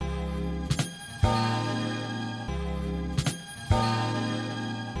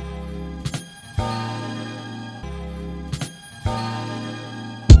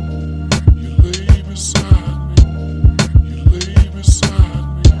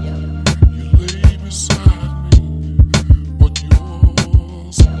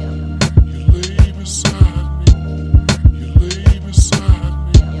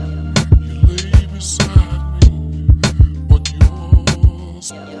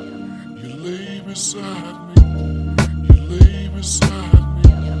beside me. You lay beside me.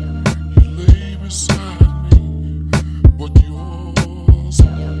 You lay beside me. But yours.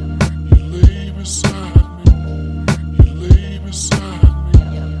 You lay beside me. You lay beside me.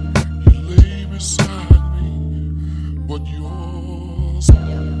 You lay beside me. But yours.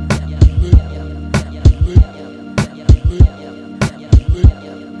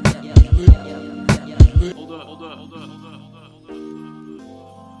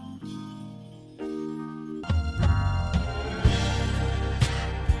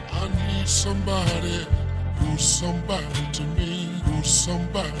 Somebody who's somebody to me, who's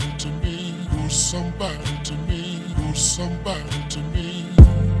somebody to me, who's somebody to me, who's somebody to me.